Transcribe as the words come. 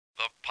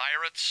The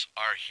pirates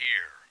are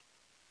here.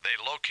 They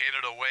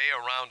located a way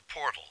around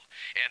Portal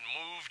and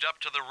moved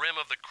up to the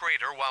rim of the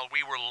crater while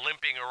we were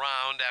limping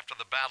around after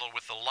the battle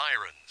with the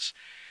Lyrans.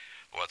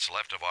 What's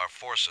left of our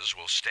forces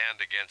will stand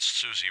against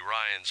Susie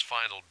Ryan's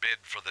final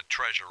bid for the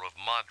treasure of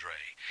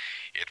Madre.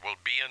 It will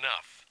be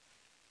enough.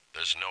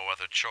 There's no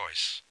other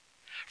choice.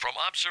 From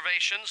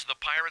observations, the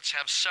pirates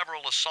have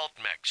several assault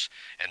mechs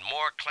and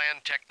more clan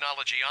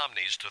technology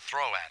omnis to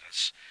throw at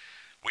us.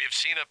 We've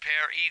seen a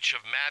pair each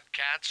of Mad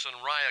Cats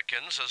and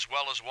Ryakins, as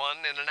well as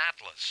one in an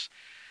Atlas.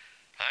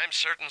 I'm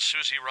certain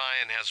Susie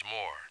Ryan has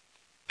more.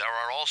 There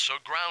are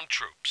also ground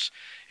troops,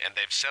 and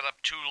they've set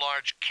up 2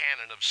 large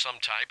cannon of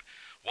some type,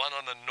 one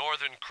on the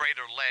northern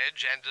crater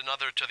ledge and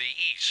another to the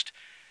east.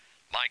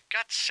 My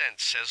gut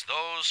sense says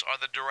those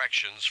are the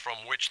directions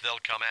from which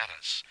they'll come at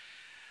us.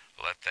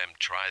 Let them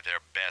try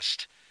their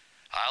best.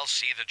 I'll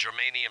see the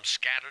germanium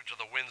scattered to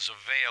the winds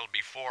of Vale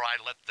before I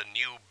let the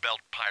new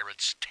belt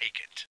pirates take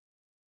it.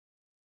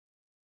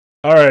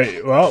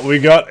 Alright, well, we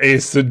got a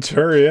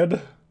Centurion.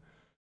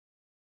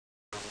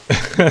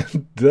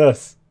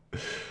 Thus,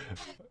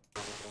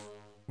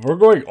 we're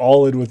going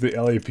all in with the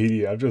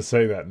LAPD. I'm just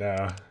saying that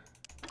now.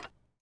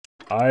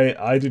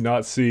 I do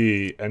not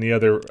see any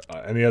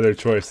other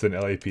choice than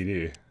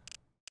LAPD.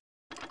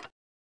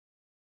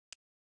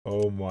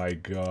 Oh my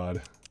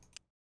god.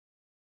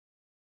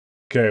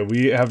 Okay,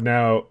 we have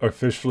now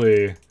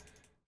officially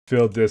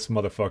filled this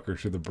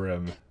motherfucker to the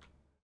brim.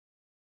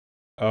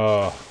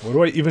 What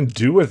do I even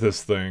do with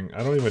this thing?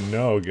 I don't even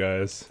know,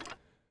 guys.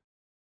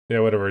 Yeah,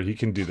 whatever, he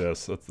can do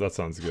this. That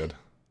sounds good.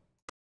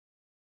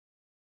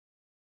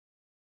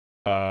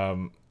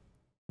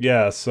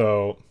 Yeah,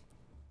 so...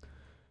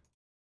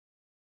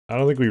 I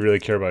don't think we really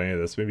care about any of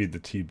this. Maybe the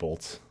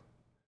T-bolts.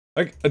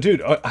 Like,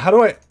 dude, how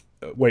do I...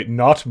 Wait,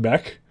 not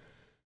mech?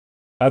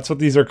 That's what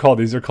these are called.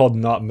 These are called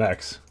not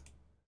mechs.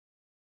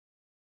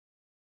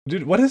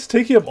 Dude, what is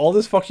taking up all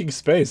this fucking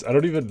space? I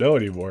don't even know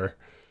anymore.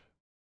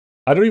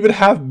 I don't even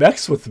have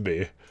mechs with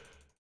me.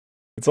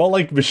 It's all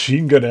like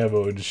machine gun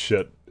ammo and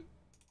shit.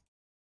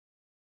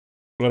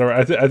 Whatever,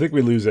 I think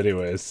we lose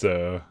anyways,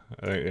 so...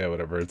 yeah,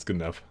 whatever, it's good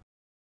enough.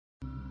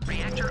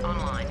 Reactor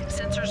online,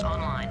 sensors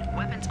online,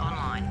 weapons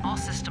online, all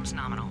systems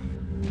nominal.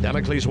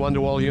 Damocles 1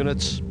 to all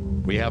units.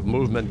 We have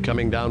movement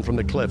coming down from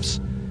the cliffs.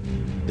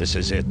 This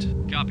is it.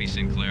 Copy,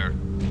 Sinclair.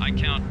 I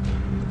count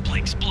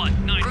Blake's blood,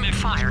 9 Group mech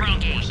fire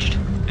ground engaged. forces,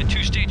 and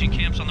 2 staging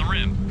camps on the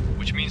rim,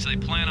 which means they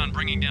plan on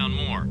bringing down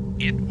more.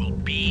 It will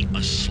be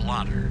a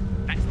slaughter.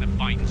 That's the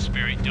fighting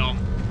spirit, Dome.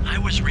 I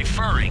was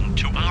referring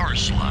to our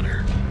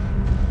slaughter.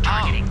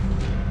 Targeting.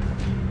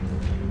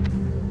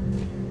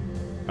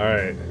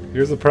 Alright,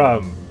 here's the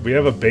problem. We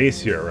have a base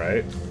here,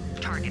 right?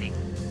 Targeting.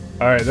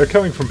 Alright, they're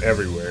coming from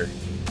everywhere.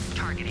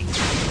 Targeting.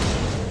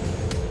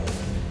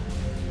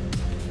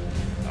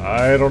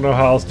 I don't know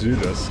how else to do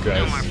this, No more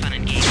guys. fun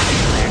and games,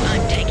 Sinclair.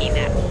 I'm taking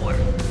that war.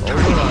 Over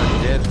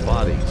our dead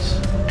bodies.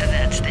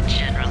 That's the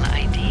general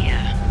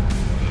idea.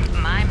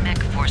 My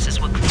mech forces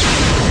will clear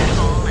that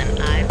hole, and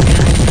I've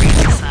got 3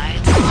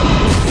 sides.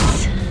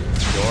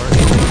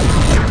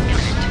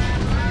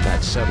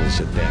 That settles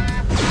it then.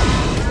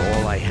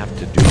 All I have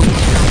to do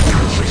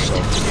is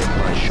myself to get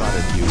my shot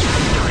at you.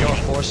 Your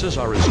forces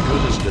are as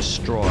good as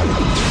destroyed.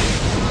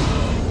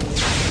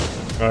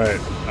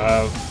 Alright,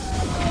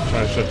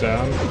 trying to shut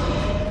down.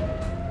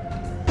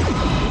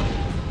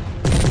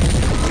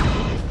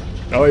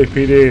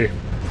 LAPD.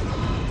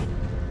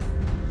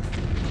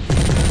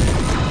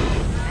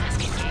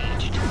 Mask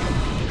engaged.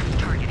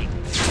 Targeting.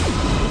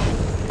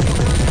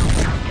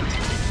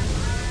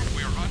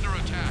 We are under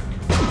attack.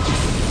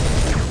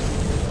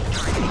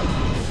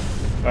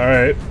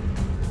 Alright.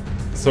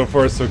 So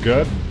far, so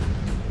good.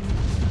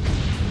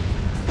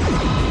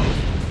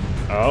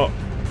 Oh.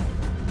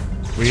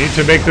 We need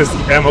to make this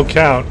ammo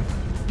count.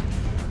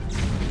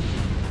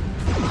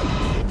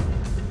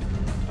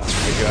 Oh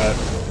my god.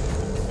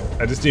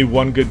 I just need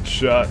one good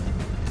shot.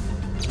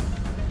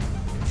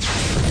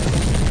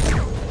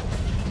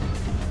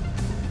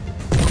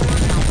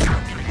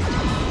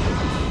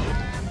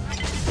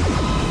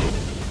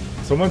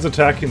 Someone's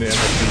attacking the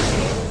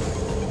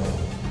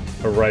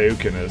MFC. Or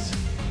Ryukin is.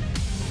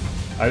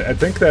 I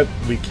think that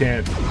we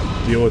can't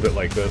deal with it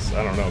like this.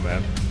 I don't know,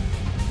 man.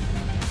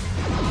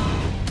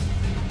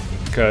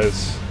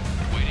 Because...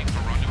 Waiting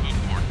for rendezvous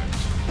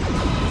coordinates.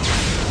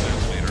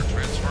 Translator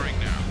transferring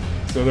now.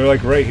 So they're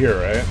like right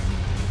here, right?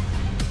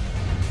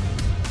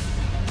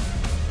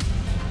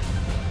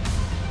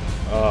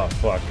 Oh,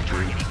 fuck,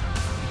 dude.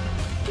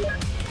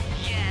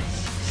 Yes,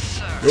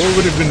 sir. It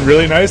would have been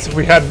really nice if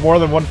we had more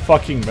than one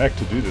fucking mech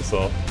to do this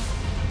all.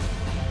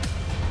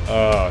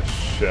 Oh,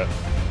 shit.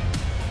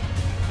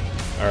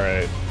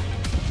 Alright.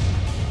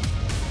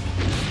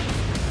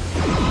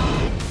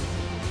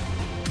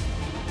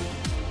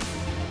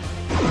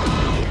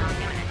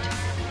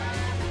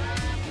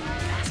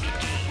 Mask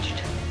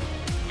engaged.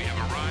 We have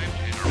arrived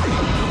and are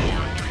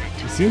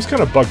ready. It seems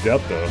kind of bugged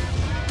out, though.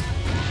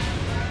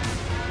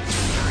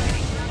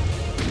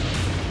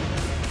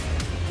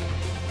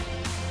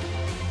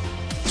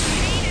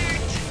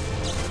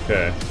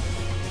 Okay.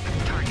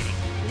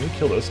 me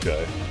kill this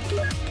guy.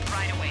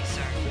 Right away,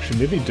 sir. Actually,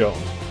 maybe don't.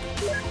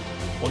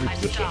 One I've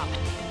position. stopped.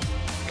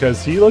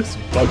 Because he looks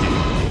buggy.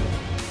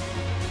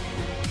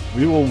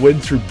 We will win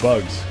through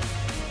bugs.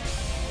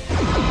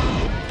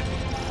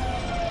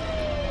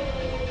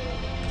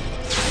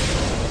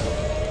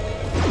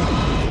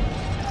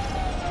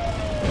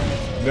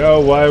 No,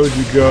 why would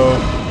you go?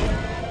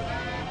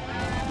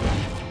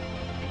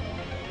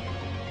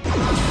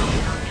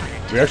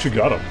 We actually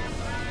got him.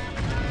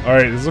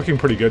 Alright, this is looking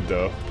pretty good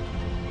though.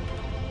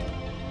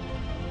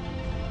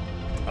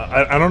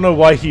 I don't know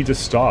why he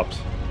just stopped.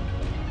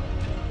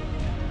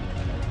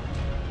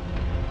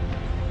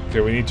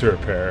 Okay, we need to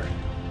repair.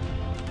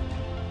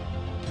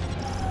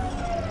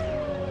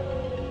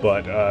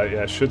 But,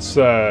 yeah, shit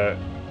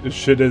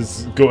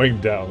is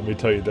going down, let me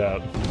tell you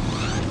that.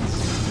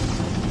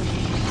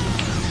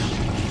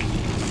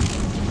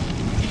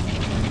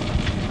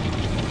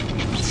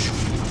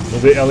 Will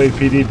the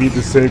LAPD be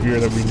the savior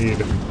that we need?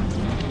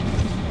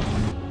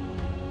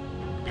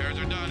 Repairs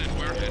are done and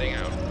we're heading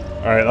out.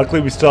 Alright,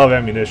 luckily we still have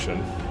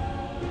ammunition.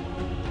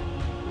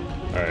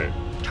 Alright.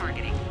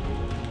 Targeting.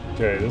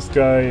 Okay, this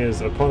guy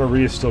is... Opponent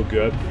re is still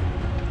good.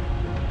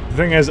 The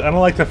thing is, I don't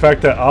like the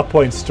fact that op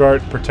point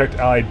start protect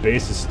allied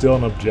base is still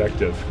an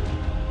objective.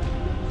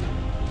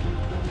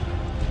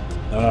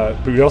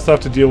 But we also have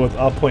to deal with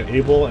op point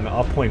Able and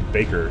op point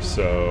Baker,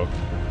 so...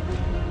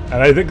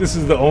 And I think this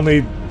is the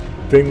only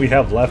thing we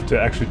have left to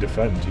actually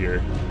defend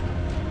here.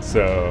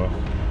 So...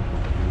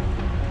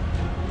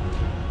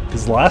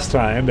 Because last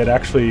time it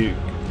actually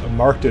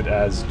marked it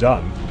as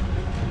done.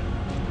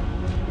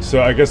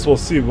 So I guess we'll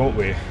see, won't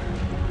we?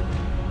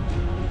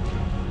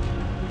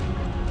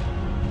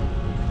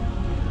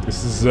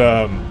 This is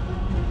not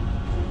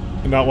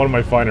one of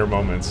my finer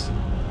moments.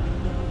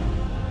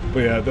 But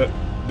yeah,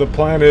 the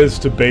plan is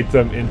to bait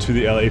them into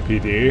the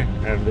LAPD,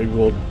 and maybe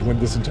we'll win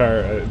this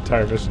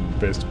entire mission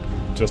based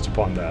just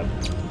upon that.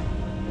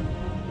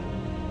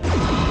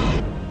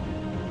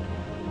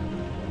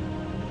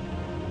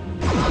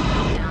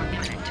 Down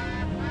unit.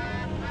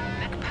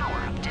 Mech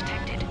power-up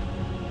detected.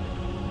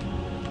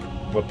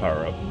 What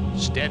power up?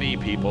 Steady,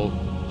 people.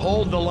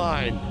 Hold the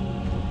line.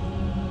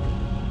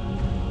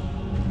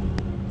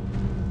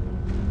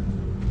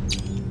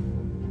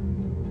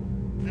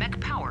 Mech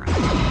power-up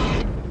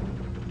detected.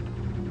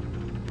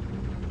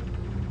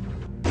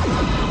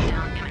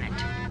 Down unit.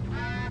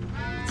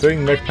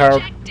 Saying mech power.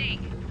 Ejecting.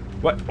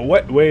 What?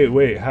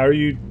 Wait. How are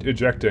you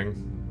ejecting?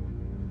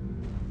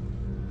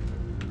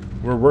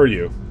 Where were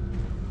you?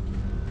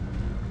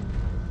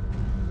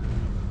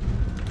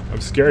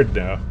 I'm scared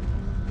now.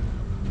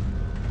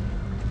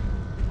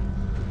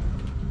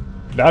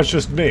 Now it's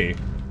just me.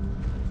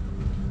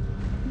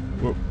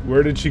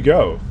 Where did she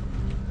go?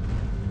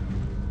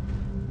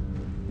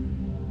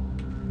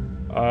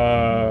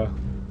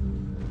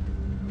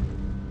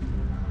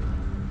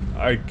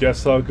 I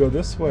guess I'll go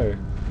this way.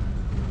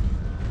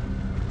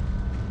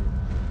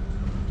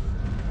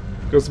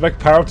 Goes mech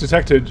power up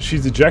detected.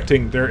 She's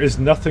ejecting. There is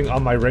nothing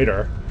on my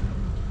radar.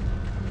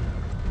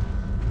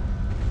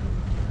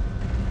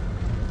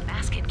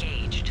 Mask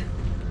engaged.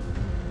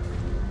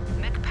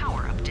 Mech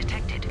power-up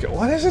detected. Okay,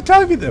 why is it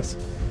telling me this?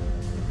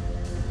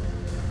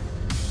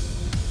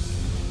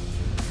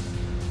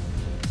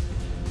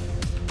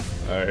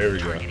 Alright, here we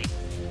go. Targeting.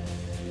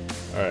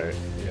 Alright,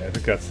 yeah, I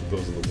think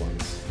those are the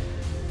ones.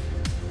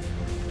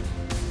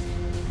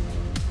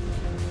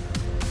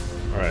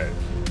 Alright.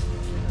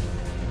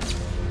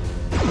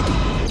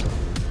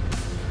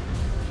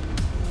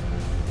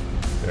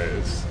 Okay,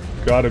 it's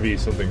gotta be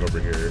something over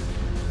here.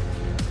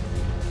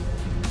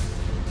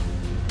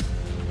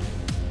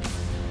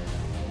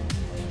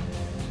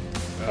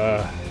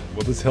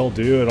 Will this hill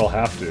do? It'll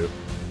have to.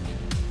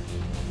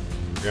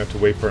 We're gonna have to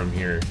wait for him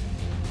here.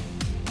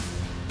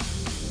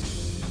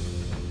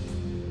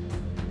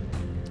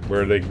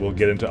 Where they will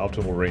get into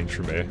optimal range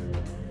for me.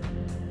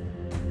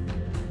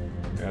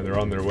 Yeah, they're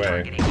on their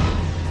way.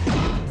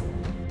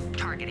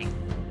 Targeting.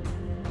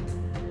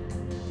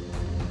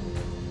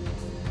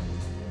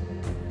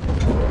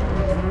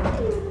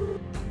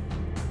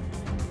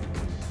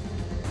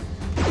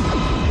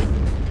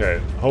 Okay,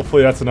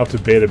 hopefully that's enough to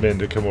bait him in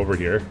to come over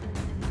here.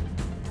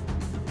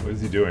 What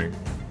is he doing?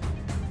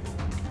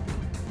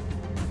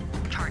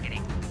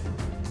 Targeting.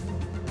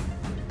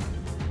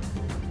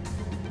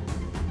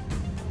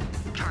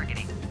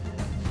 Targeting.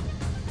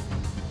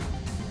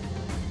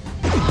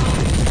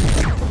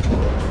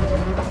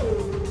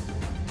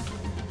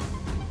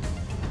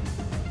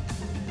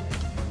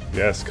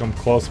 Yes, come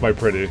close, my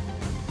pretty.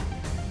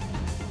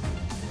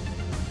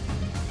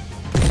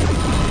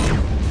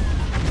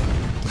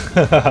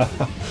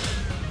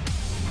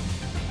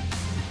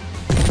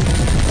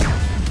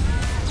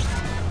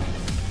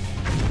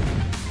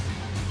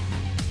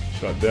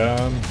 Shot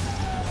down.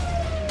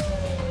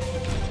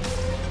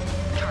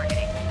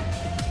 Targeting.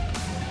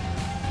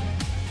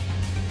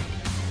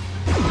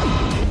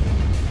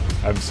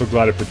 I'm so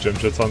glad I put gem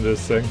jets on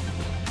this thing.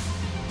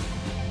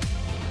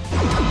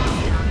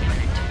 Down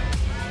unit.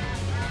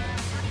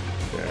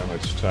 Okay, how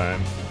much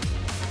time?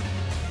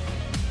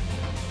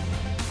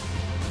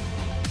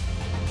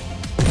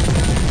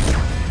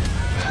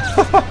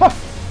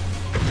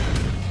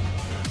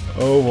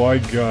 Oh my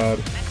god.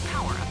 Mech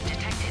power-up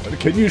detected.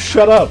 Can you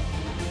shut up?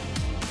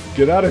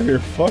 Get out of here,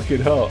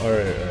 fucking hell.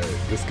 Alright, alright.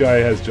 This guy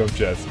has jump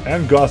jets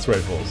and Gauss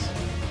rifles.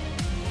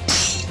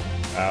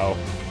 Ow.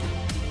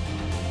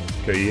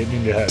 Okay, you hit me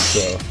in the head,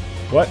 so...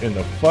 What in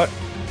the fuck?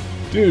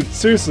 Dude,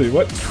 seriously,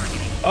 what?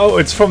 Oh,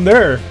 it's from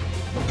there!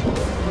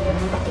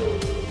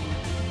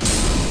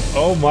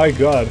 Oh my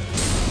god.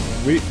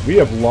 We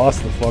have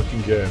lost the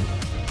fucking game.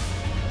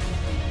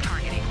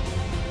 Targeting.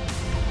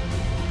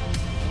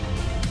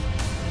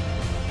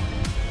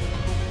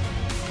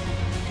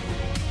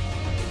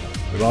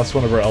 We lost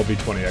one of our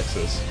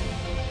LB-20Xs.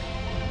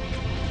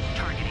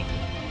 Targeting.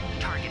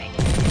 Targeting.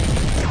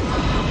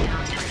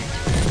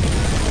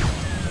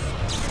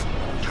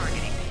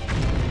 Targeting.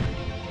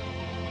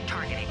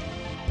 Targeting.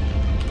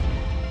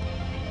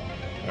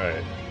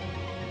 Alright.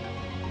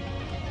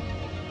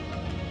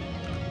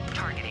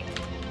 Targeting.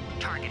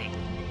 Targeting.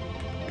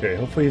 Okay,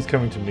 hopefully he's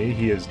coming to me.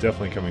 He is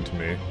definitely coming to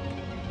me.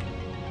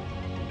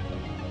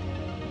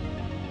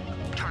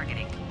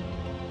 Targeting.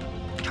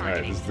 Alright,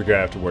 Targeting. this is the guy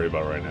I have to worry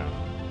about right now.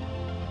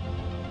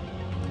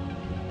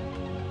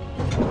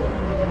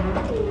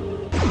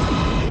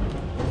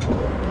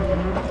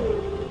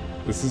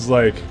 This is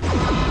like...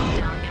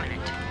 Down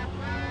imminent.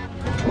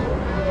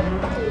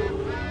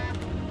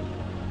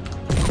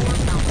 Core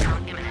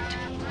meltdown imminent.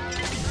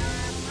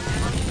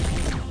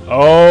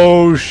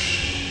 Oh,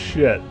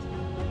 shit.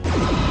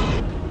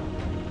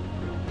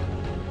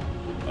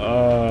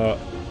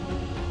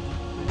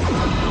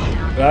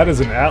 That is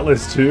an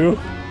Atlas too?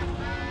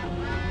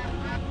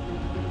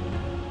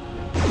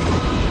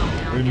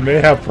 We may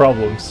have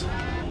problems.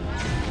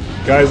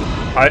 Guys,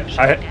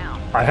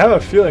 I have a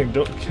feeling,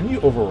 can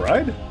you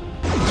override? No,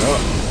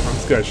 I'm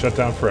just gonna shut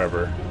down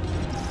forever.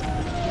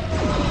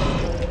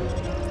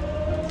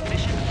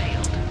 Mission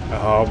failed.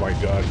 Oh my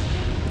god.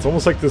 It's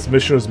almost like this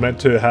mission was meant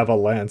to have a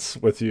lance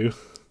with you.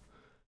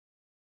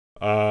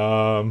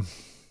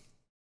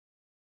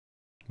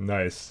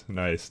 Nice,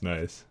 nice,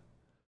 nice.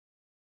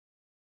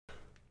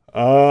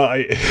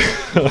 Meltdown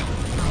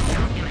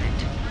imminent.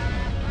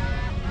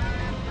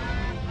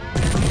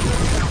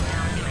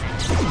 Meltdown imminent.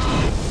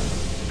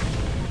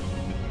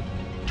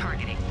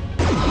 Targeting.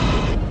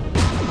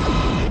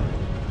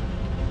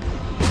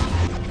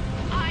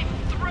 I'm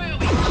through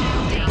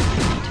ejecting.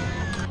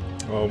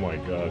 Oh my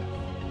god.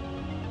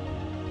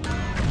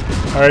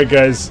 Alright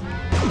guys.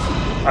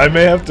 I'm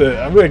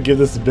gonna give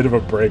this a bit of a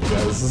break,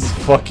 guys. This is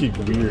fucking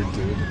weird,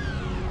 dude.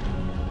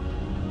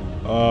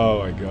 Oh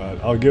my god.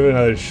 I'll give it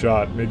another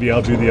shot. Maybe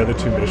I'll do the other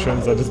two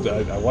missions. I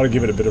want to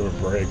give it a bit of a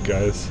break,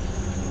 guys.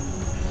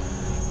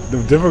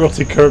 The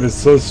difficulty curve is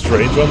so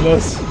strange on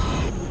this.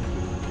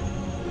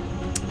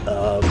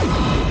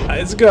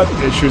 It's got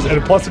issues,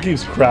 and plus it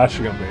keeps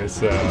crashing on me,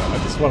 so I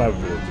just want to have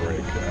a bit of a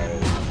break.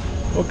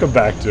 Alright. We'll come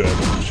back to it,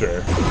 I'm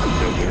sure.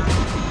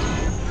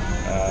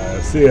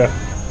 See ya.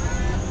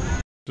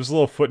 Just a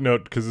little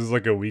footnote, because this is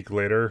like a week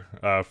later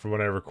from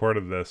when I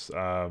recorded this.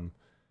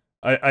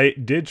 I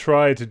did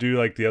try to do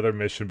like the other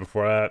mission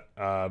before that,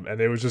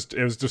 and it was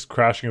just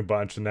crashing a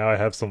bunch, and now I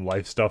have some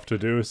life stuff to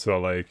do, so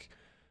like,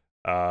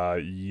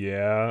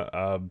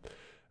 yeah,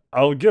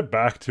 I'll get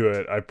back to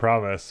it, I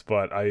promise,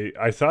 but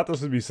I thought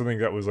this would be something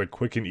that was like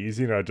quick and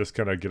easy, and I'd just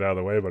kind of get out of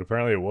the way, but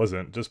apparently it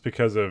wasn't, just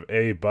because of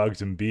A,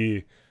 bugs, and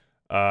B,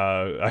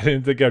 I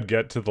didn't think I'd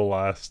get to the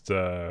last,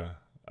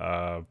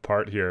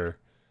 part here,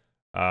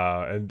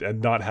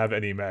 and not have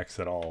any mechs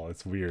at all.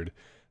 It's weird.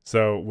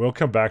 So we'll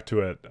come back to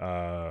it.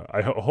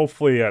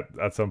 Hopefully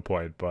at some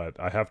point, but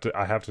I have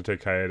to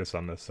take hiatus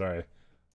on this. Sorry.